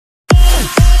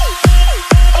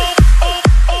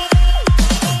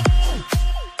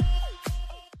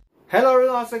Hello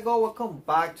everyone, how's it going? Welcome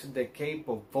back to the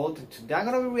K-pop Vault, and today I'm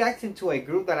going to be reacting to a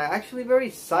group that I'm actually very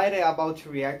excited about to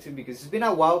react to because it's been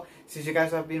a while since you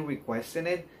guys have been requesting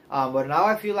it. But now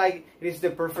I feel like it is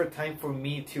the perfect time for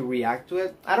me to react to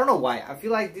it. I don't know why. I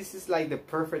feel like this is like the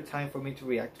perfect time for me to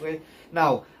react to it.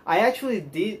 Now, I actually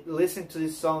did listen to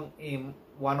this song in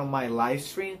one of my live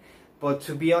streams, but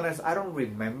to be honest, I don't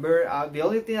remember. The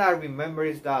only thing I remember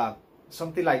is that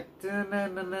something like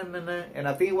and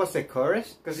I think it was the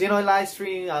chorus, because in live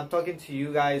stream I'm talking to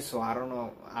you guys, so I don't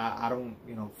know, I don't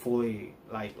fully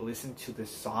like listen to the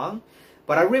song,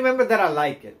 but I remember that I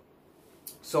like it.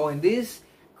 So in this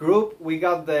group we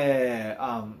got the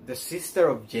sister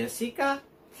of Jessica.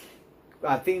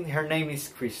 I think her name is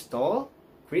Crystal.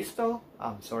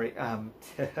 I'm sorry.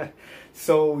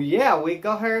 So yeah, we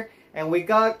got her. And we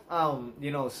got,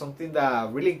 something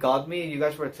that really got me. You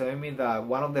guys were telling me that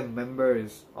one of the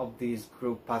members of this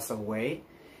group passed away,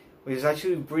 which is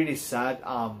actually pretty sad.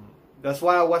 That's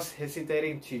why I was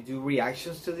hesitating to do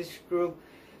reactions to this group,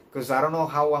 because I don't know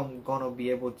how I'm gonna be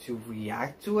able to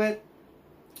react to it.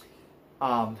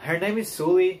 Her name is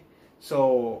Sully,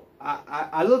 so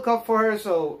I look up for her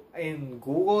in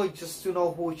Google just to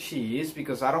know who she is,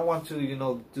 because I don't want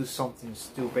to do something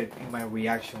stupid in my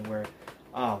reaction where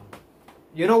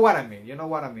you know what I mean. I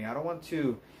don't want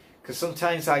to, because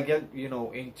sometimes I get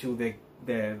into the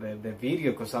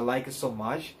video because I like it so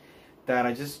much that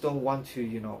I just don't want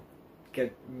to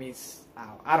get missed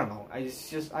out. I don't know. I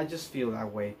just feel that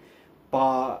way.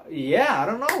 But yeah, I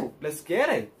don't know. Let's get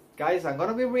it, guys. I'm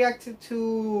gonna be reacting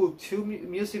to two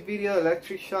music videos,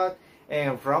 Electric Shock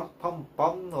and Rum Pum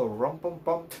Pum or Rum Pum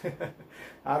Pum.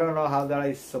 I don't know how that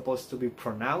is supposed to be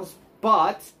pronounced,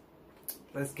 but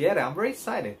let's get it. I'm very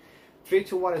excited. 3,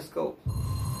 2, 1, let's go.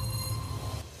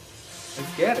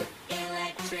 Let's get it.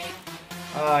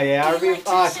 Oh yeah, okay,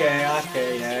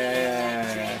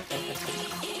 yeah.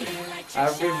 I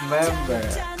remember.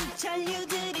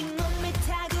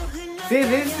 See,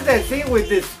 this is the thing with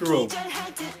this group,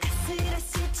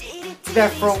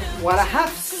 that from what I have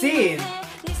seen,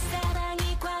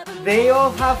 they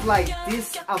all have like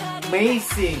these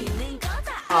amazing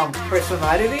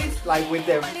personalities, like with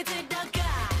their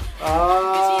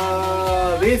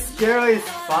this girl is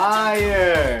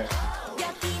fire.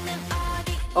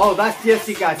 Oh, that's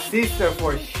Jessica's sister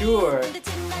for sure.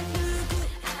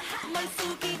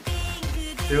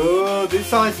 Dude, this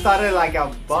song started like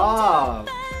a bomb.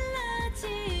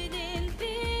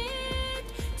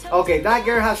 Okay, that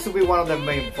girl has to be one of the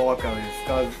main vocalists,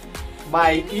 because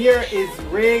my ear is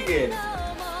ringing.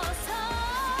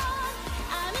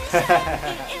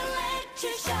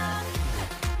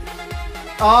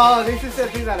 Oh, this is the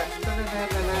thing that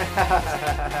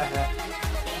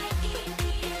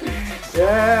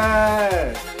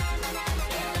yeah.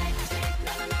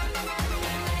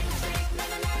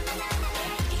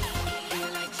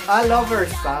 I love her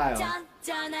style.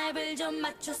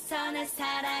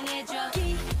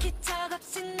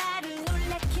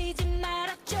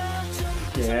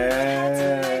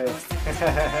 Yeah.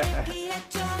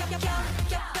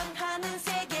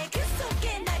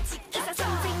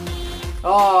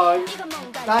 Oh,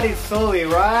 that is Sully,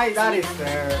 right? That is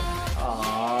her.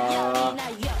 Aww.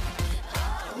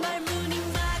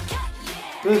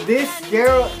 Dude, this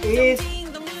girl is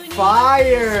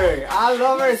fire. I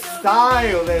love her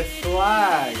style, the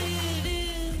swag.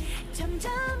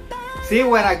 See,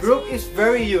 when a group is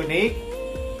very unique,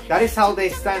 that is how they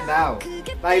stand out.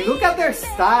 Like, look at their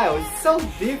style. It's so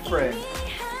different.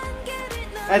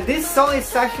 And this song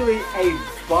is actually a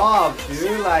bomb,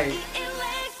 dude. Like,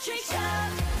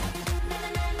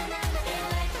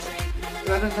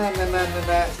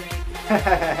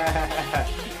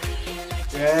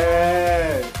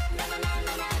 yeah.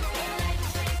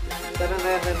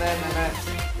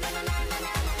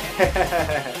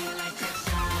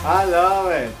 I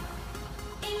love it.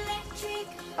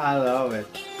 I love it.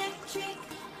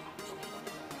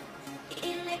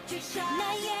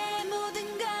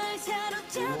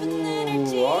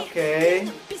 Ooh,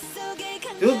 okay.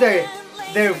 Dude,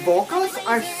 their vocals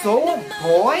are so on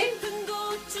point.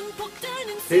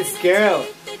 This girl,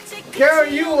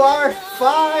 you are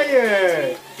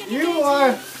fire. You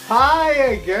are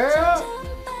fire, girl.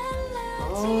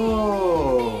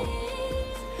 Oh.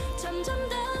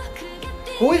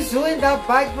 Who is doing that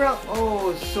background?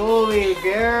 Oh, Sully,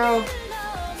 girl.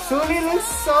 Sully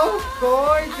looks so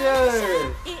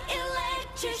gorgeous.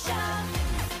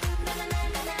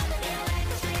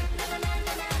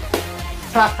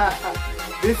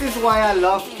 This is why I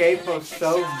love K-pop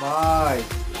so much.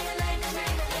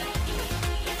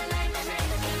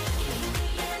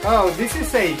 Oh, this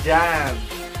is a jam.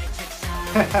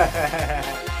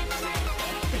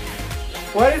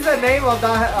 What is the name of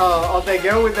that of the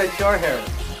girl with the short hair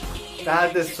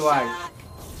that had the swag?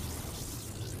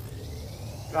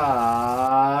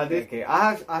 Okay,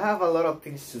 I have a lot of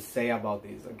things to say about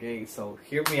this. Okay, so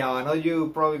hear me out. I know you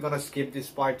probably gonna skip this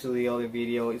part to the other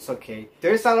video. It's okay.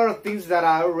 There's a lot of things that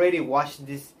I already watched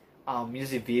this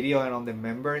music video and on the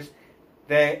members.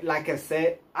 That, like I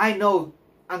said, I know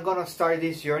I'm gonna start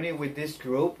this journey with this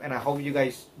group, and I hope you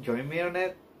guys join me on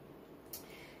it,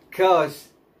 cause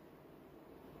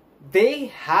they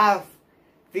have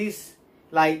this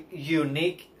like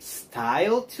unique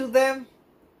style to them,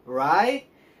 right?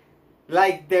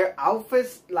 Like their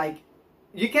outfits, like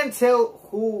you can tell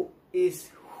who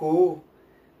is who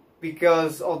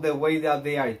because of the way that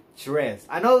they are dressed.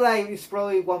 I know that it's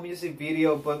probably one music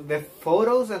video, but the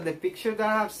photos and the picture that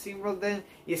I've seen of them,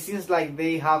 it seems like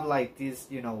they have like this,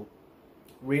 you know,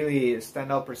 really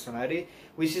stand-out personality,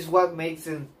 which is what makes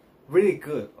them really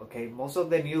good. Okay, most of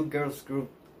the new girls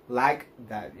group like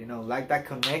that, you know, like that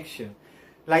connection.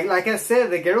 Like I said,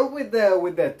 the girl with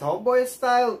the tomboy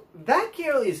style, that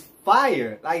girl is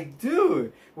fire. Like,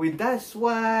 dude, with that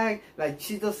swag, like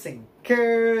she doesn't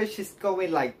care, she's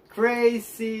going like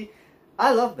crazy.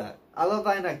 I love that. I love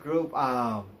that in a group.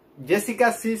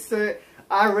 Jessica's sister,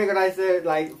 I recognize her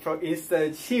like from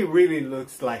Insta. She really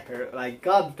looks like her. Like,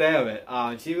 god damn it.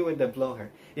 She with the blonde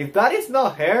hair. If that is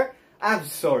not her, I'm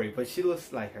sorry, but she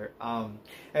looks like her.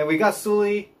 And we got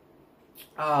Sully.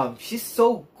 She's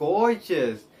so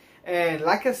gorgeous, and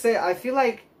like I said, I feel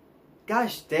like,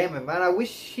 gosh damn it, man, I wish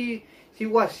she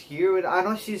was here with, I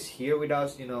know she's here with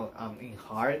us, you know, in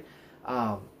heart.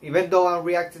 Even though I'm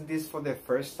reacting this for the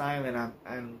first time, and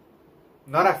I'm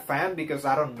not a fan because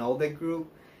I don't know the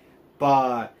group,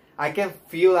 but I can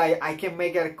feel like I can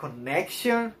make a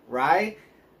connection, right?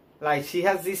 Like, she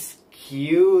has this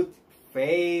cute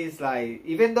face, like,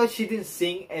 even though she didn't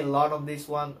sing a lot on this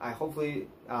one, I hopefully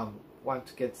want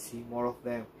to get to see more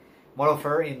of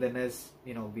her in the next,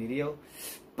 you know, video.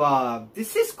 But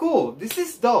this is cool, this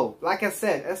is dope. Like I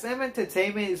said, SM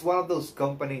Entertainment is one of those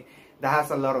companies that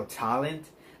has a lot of talent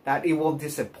that it won't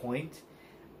disappoint.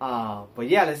 But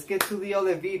yeah, let's get to the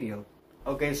other video.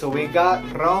 Okay, so we got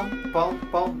Rum Pum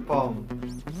Pum Pum.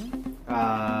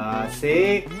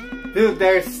 See, dude,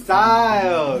 their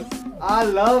styles, I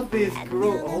love this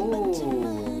group.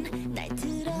 Oh,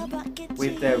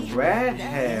 with the red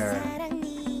hair.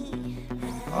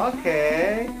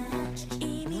 Okay.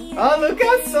 Oh, look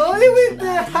at Sully with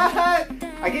the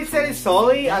I keep saying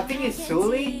Sully, I think it's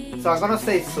Sully, so I'm gonna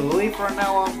say Sully from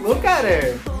now on. Look at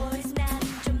her.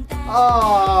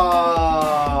 Oh.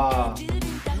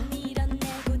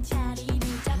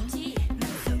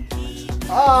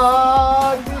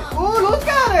 Oh, look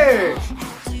at her.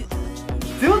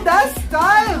 Dude, that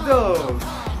style though.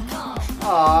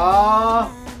 Aww.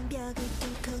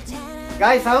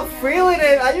 Guys, I'm feeling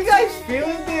it. Are you guys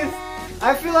feeling this?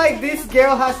 I feel like this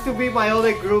girl has to be my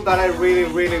other group that I really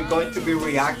going to be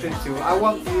reacting to. I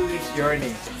want to do this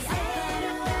journey.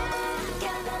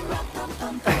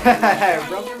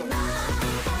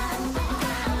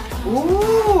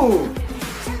 Ooh.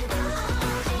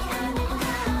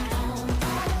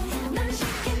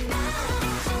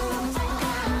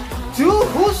 Dude,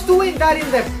 who's doing that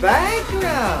in the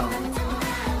background?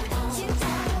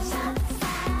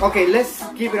 Okay, let's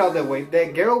keep it out of the way. The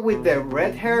girl with the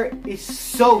red hair is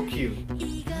so cute.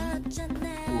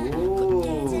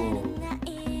 Ooh.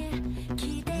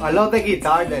 I love the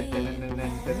guitar.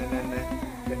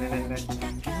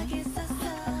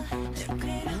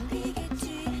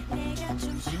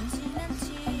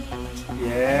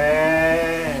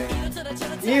 Yeah.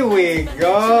 Here we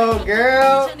go,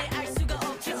 girl.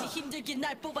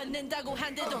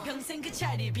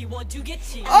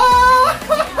 Oh!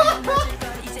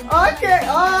 Okay,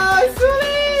 oh,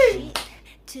 Sully!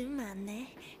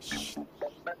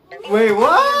 Wait,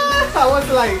 what? I was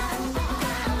like...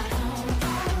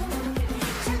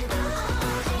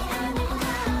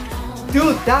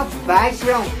 Dude, that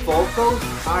background vocals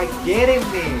are getting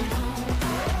me.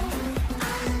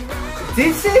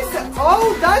 This is...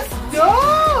 Oh, that's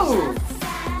dope!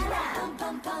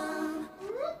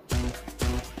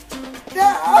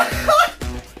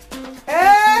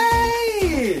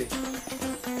 Hey!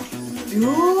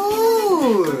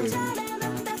 Dude!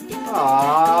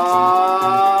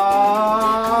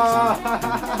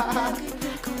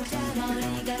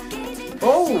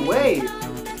 Oh, wait!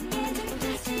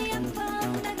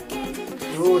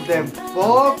 Dude, the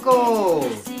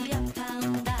vocals!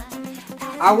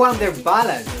 I want their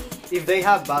ballads, if they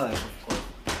have ballads.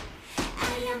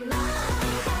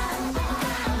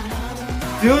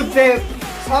 Dude, the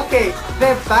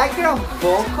background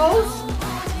vocals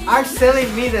are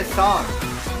selling me the song.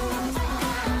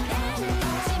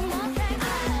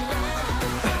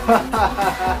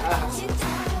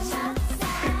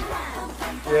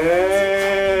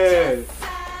 Yes.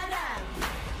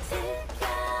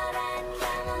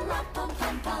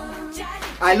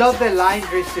 I love the line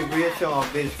distribution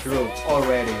of this group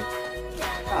already.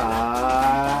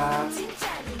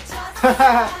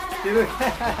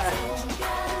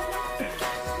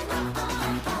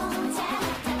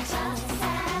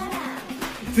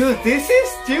 Dude, this is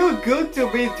too good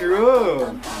to be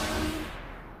true.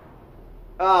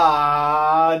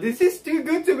 This is too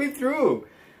good to be true.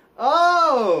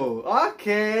 Oh,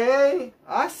 okay.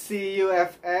 I see you,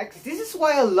 FX. This is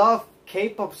why I love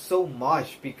K-pop so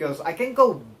much, because I can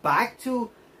go back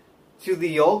to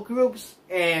the old groups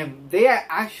and they are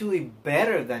actually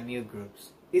better than new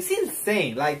groups. It's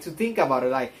insane, like, to think about it.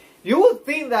 Like, you would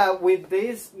think that with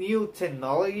this new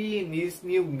technology and this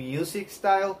new music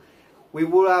style, we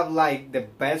would have like the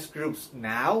best groups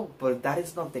now, but that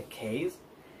is not the case.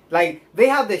 Like, they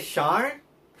have the charm,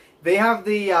 they have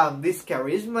the this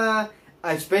charisma,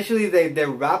 especially the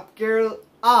rap girl.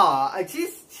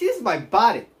 She's my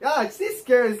body. This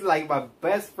girl is like my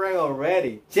best friend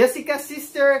already. Jessica's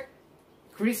sister,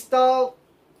 Crystal,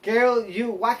 girl,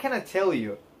 what can I tell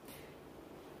you?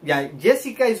 Yeah,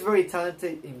 Jessica is very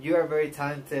talented and you are very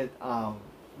talented.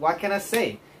 What can I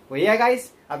say? Well, yeah,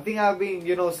 guys, I think I've been,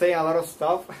 saying a lot of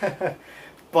stuff.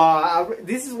 But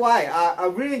this is why I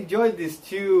really enjoyed these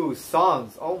two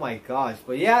songs. Oh my gosh.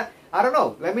 But yeah, I don't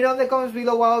know. Let me know in the comments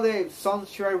below what other songs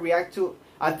should I react to.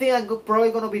 I think I'm probably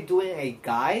going to be doing a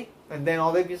guide and then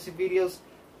other music videos.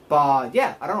 But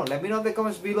yeah, I don't know. Let me know in the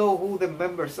comments below who the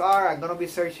members are. I'm going to be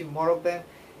searching more of them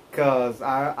because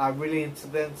I'm really into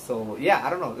them. So yeah, I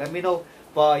don't know. Let me know.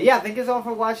 But yeah, thank you so much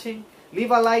for watching.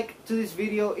 Leave a like to this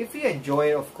video if you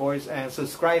enjoy it, of course, and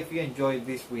subscribe if you enjoyed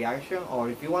this reaction, or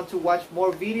if you want to watch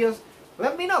more videos,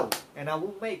 let me know and I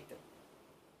will make them.